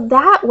out so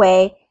that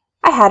way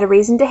I had a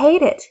reason to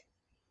hate it.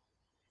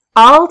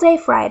 All day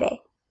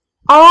Friday,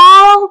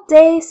 all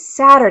day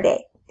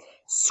Saturday,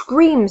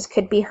 screams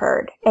could be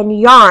heard and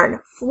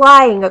yarn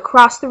flying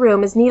across the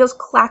room as needles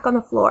clack on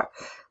the floor.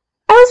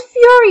 I was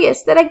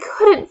furious that I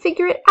couldn't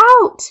figure it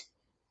out.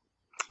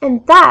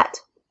 And that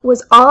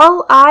was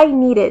all I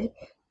needed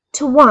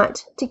to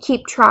want to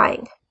keep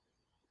trying.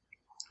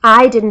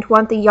 I didn't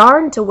want the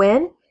yarn to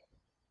win.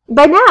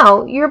 By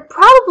now, you're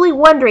probably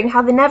wondering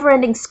how the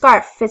never-ending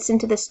scarf fits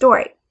into the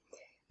story.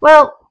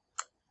 Well,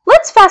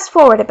 let's fast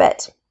forward a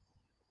bit.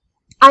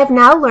 I've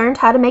now learned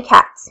how to make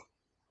hats.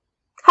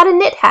 How to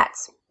knit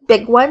hats.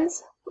 Big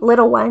ones,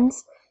 little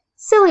ones,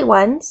 silly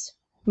ones,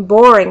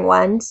 boring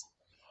ones.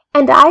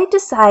 And I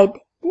decide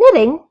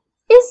knitting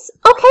is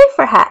okay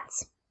for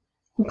hats.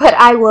 But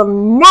I will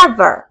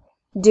never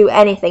do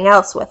anything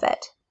else with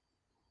it.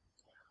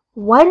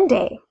 One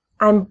day,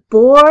 I'm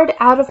bored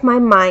out of my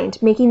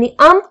mind making the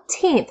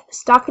umpteenth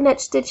stockinette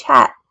stitch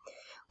hat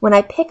when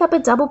I pick up a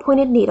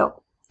double-pointed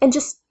needle and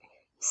just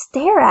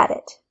stare at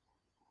it.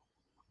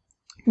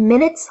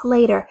 Minutes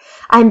later,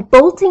 I'm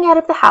bolting out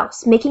of the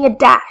house, making a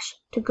dash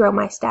to grow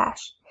my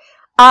stash.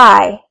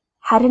 I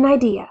had an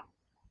idea.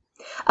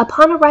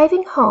 Upon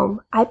arriving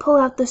home, I pull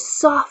out the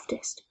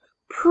softest,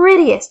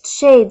 prettiest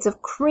shades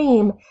of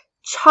cream,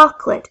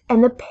 chocolate,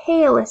 and the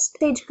palest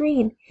sage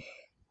green.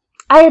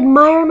 I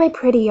admire my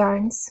pretty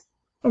yarns,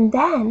 and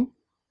then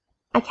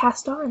I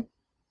cast on.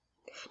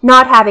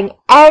 Not having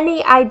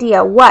any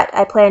idea what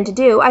I plan to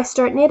do, I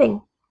start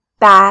knitting,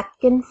 back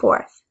and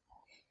forth.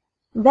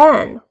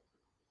 Then,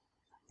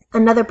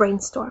 another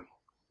brainstorm.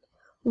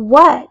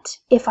 What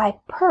if I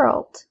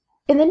purled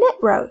in the knit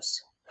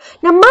rows?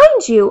 Now,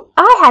 mind you,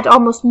 I had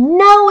almost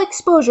no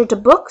exposure to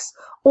books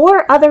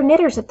or other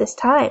knitters at this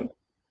time.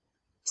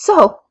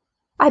 So,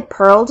 I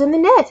purled in the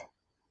knit,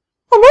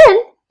 and then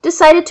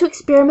decided to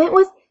experiment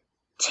with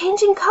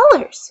changing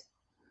colors.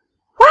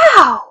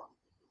 Wow!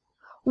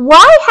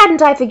 Why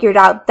hadn't I figured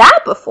out that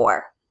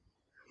before?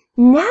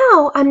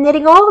 Now I'm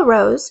knitting all the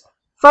rows,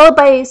 followed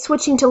by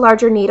switching to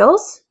larger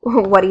needles.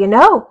 What do you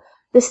know?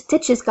 The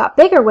stitches got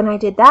bigger when I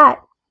did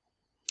that.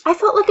 I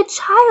felt like a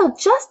child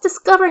just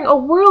discovering a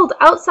world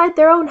outside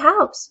their own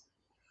house.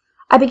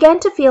 I began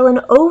to feel an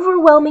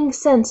overwhelming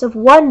sense of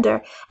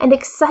wonder and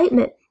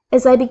excitement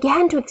as I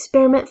began to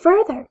experiment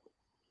further.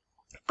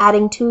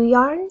 Adding 2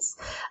 yarns.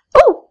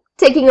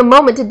 Taking a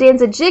moment to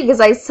dance a jig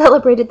as I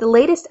celebrated the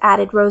latest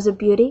added rose of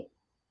beauty.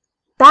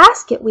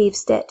 Basket weave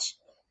stitch.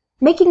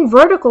 Making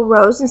vertical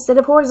rows instead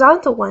of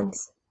horizontal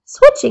ones.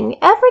 Switching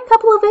every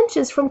couple of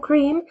inches from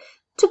cream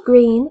to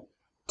green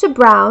to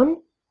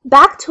brown,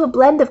 back to a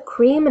blend of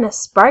cream and a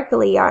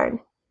sparkly yarn.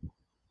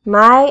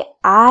 My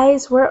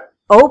eyes were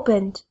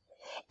opened.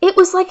 It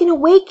was like an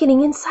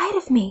awakening inside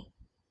of me.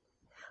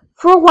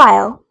 For a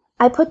while,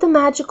 I put the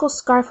magical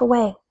scarf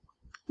away.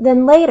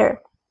 Then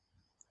later,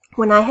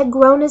 when I had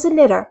grown as a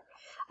knitter,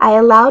 I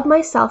allowed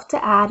myself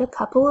to add a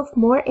couple of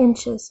more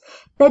inches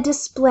that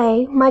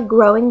display my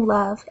growing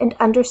love and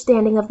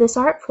understanding of this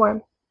art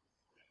form.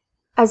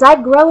 As I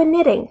grow in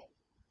knitting,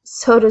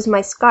 so does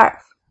my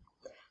scarf.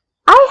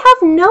 I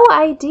have no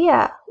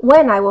idea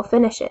when I will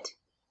finish it.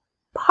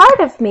 Part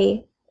of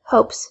me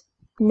hopes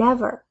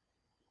never.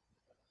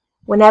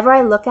 Whenever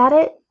I look at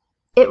it,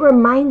 it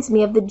reminds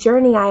me of the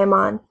journey I am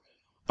on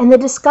and the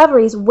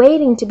discoveries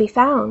waiting to be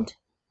found.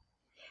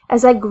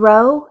 As I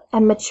grow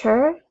and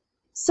mature,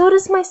 so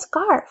does my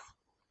scarf.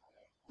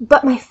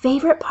 But my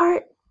favorite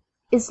part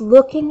is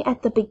looking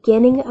at the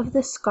beginning of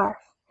the scarf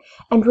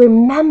and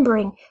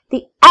remembering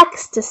the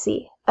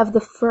ecstasy of the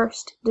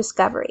first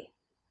discovery.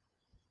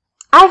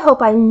 I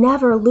hope I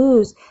never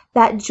lose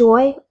that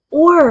joy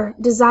or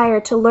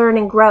desire to learn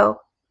and grow.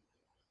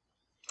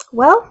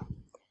 Well,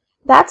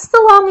 that's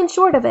the long and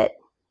short of it.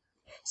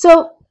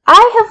 So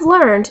I have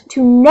learned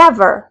to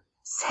never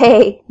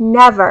say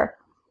never,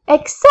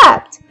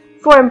 except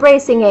for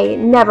embracing a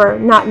never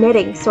not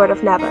knitting sort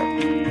of never.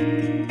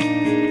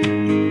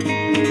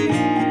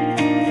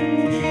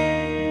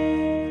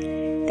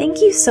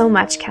 Thank you so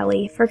much,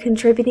 Kelly, for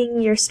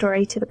contributing your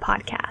story to the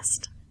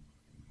podcast.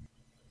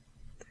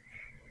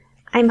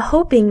 I'm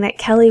hoping that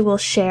Kelly will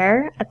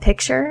share a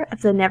picture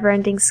of the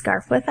never-ending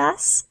scarf with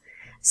us.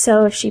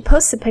 So if she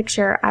posts a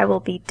picture, I will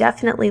be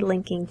definitely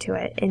linking to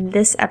it in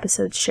this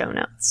episode's show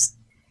notes,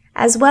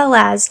 as well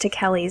as to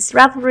Kelly's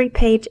Ravelry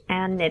page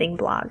and knitting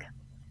blog.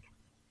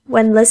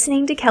 When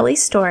listening to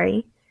Kelly's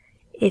story,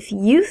 if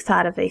you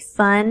thought of a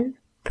fun,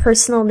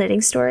 personal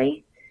knitting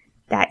story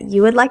that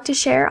you would like to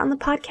share on the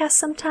podcast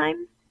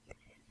sometime,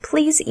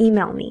 please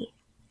email me.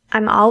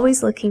 I'm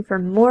always looking for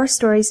more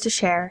stories to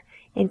share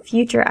in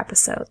future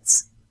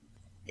episodes.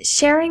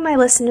 Sharing my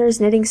listeners'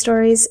 knitting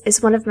stories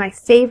is one of my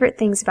favorite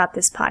things about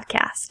this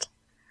podcast.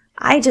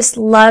 I just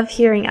love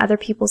hearing other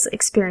people's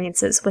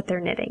experiences with their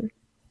knitting.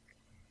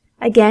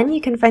 Again,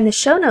 you can find the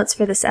show notes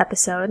for this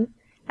episode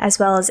as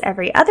well as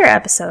every other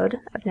episode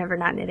of Never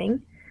Not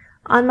Knitting,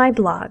 on my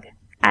blog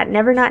at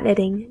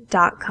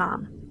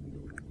nevernotknitting.com.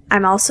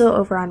 I'm also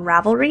over on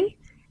Ravelry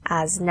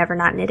as Never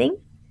Not Knitting,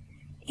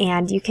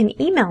 and you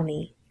can email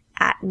me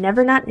at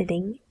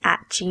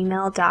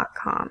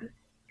nevernotknitting@gmail.com.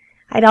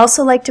 I'd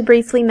also like to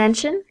briefly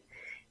mention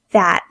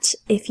that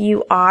if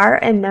you are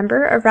a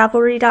member of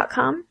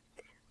Ravelry.com,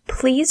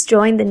 please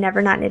join the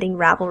Never Not Knitting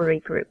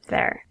Ravelry group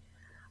there.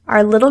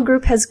 Our little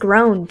group has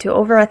grown to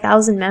over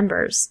 1,000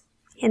 members,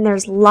 and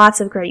there's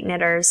lots of great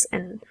knitters,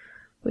 and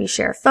we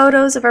share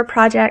photos of our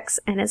projects,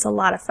 and it's a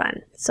lot of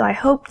fun. So I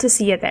hope to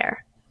see you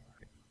there.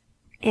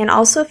 And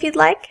also, if you'd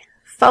like,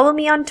 follow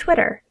me on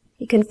Twitter.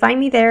 You can find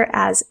me there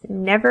as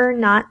Never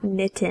Not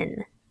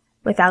Knittin,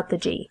 without the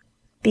G,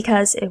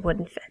 because it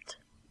wouldn't fit.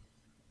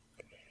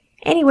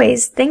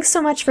 Anyways, thanks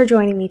so much for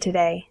joining me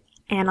today,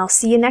 and I'll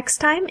see you next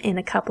time in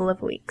a couple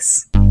of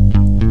weeks.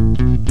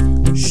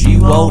 She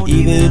won't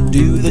even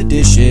do the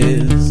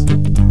dishes.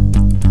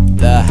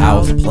 The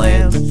house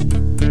plants,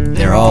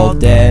 they're all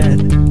dead.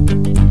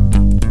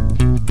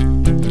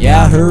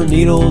 Yeah, her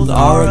needles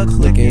are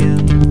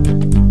a-clicking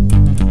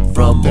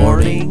from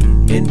morning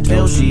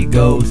until she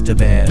goes to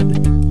bed.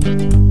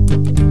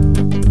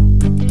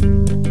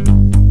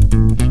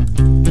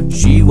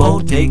 She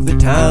won't take the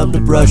time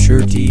to brush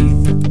her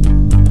teeth.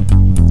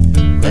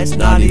 Let's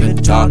not even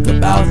talk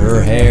about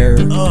her hair.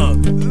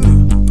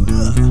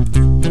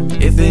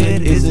 If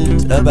it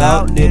isn't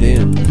about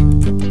knitting,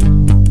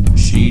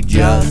 she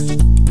just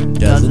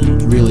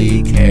doesn't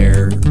really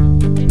care.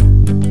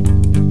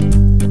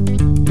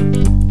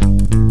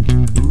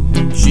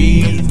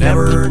 She's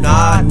never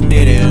not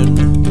knitting,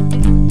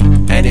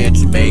 and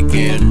it's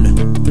making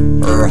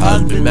her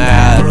husband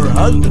mad.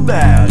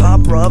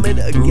 Stop ramen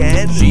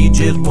again? She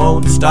just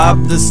won't stop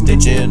the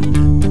stitching,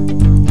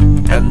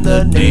 and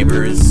the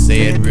neighbors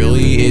say it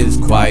really is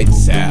quite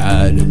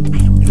sad. I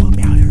don't know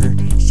about her.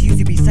 She used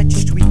to be such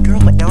a sweet girl,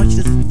 but now she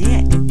doesn't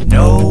knit.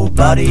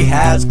 Nobody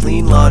has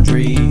clean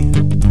laundry.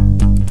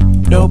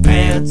 No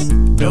pants,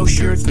 no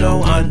shirts,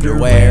 no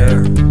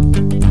underwear.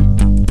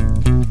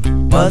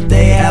 But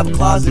they have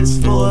closets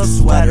full of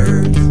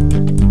sweaters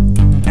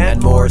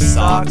and more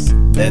socks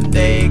than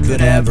they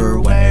could ever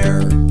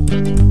wear.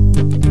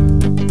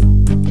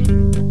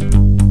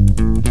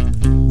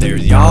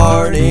 There's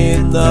yarn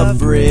in the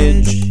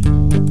fridge,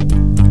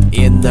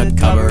 in the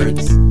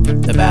cupboards,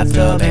 the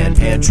bathtub and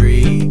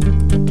pantry.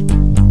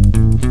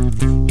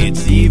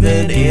 It's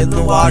even in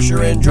the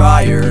washer and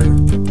dryer.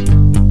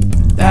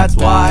 That's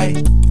why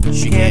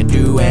she can't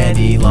do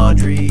any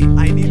laundry.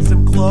 I need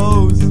some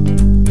clothes.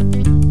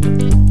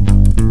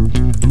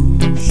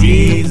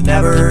 She's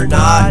never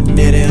not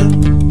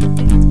knitting,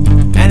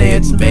 and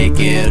it's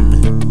making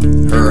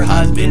her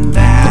husband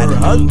mad.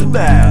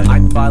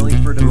 I'm filing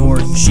for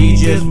divorce. She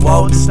just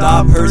won't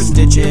stop her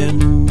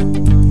stitching,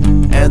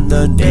 and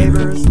the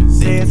neighbors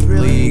say it's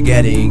really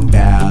getting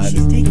bad.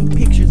 She's taking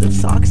pictures of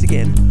socks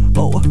again.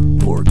 Oh,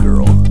 poor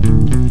girl.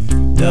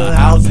 The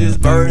house is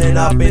burning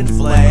up in Call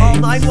flames.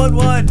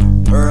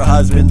 911. Her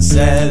husband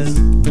says,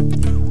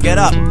 "Get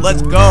up,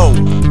 let's go."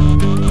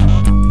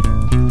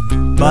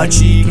 But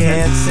she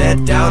can't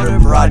set down her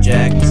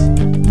project.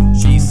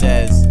 She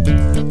says,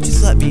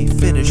 Just let me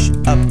finish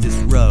up this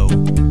row.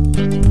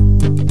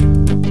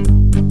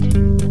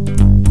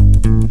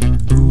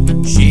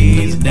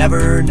 she's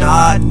never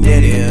not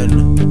knitting,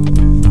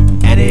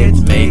 and it's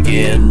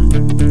making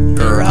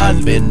her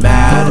husband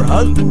mad.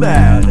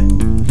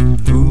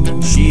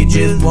 She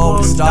just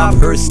won't stop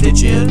her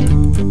stitching,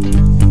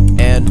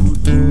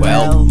 and,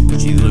 well,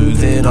 she's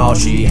losing all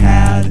she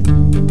had.